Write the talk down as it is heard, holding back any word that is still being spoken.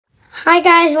Hi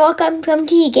guys, welcome to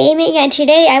MT Gaming, and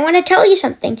today I want to tell you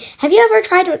something. Have you ever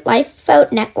tried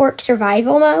Lifeboat Network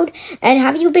Survival Mode? And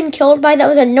have you been killed by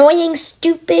those annoying,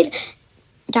 stupid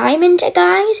diamond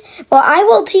guys? Well, I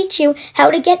will teach you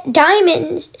how to get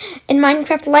diamonds in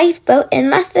Minecraft Lifeboat in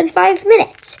less than 5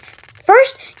 minutes.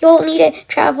 First, you'll need to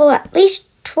travel at least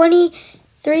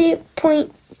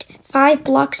 23.5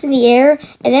 blocks in the air,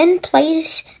 and then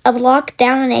place a block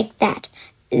down like that.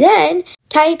 Then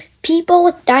type people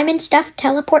with diamond stuff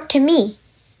teleport to me.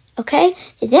 Okay?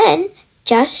 Then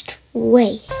just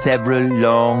wait. Several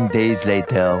long days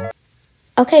later.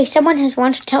 Okay, someone has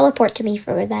wanted to teleport to me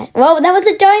for that. Whoa, that was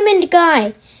a diamond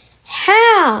guy.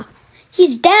 How?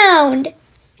 He's downed.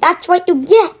 That's what you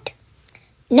get.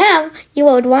 Now, you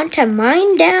would want to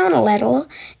mine down a little,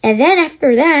 and then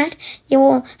after that, you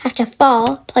will have to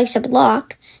fall, place a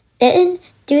block, then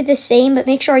do the same, but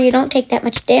make sure you don't take that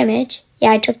much damage.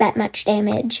 Yeah, I took that much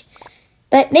damage.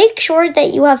 But make sure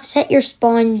that you have set your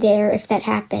spawn there if that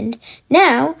happened.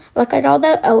 Now, look at all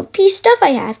the OP stuff I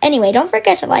have. Anyway, don't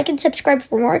forget to like and subscribe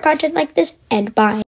for more content like this, and bye.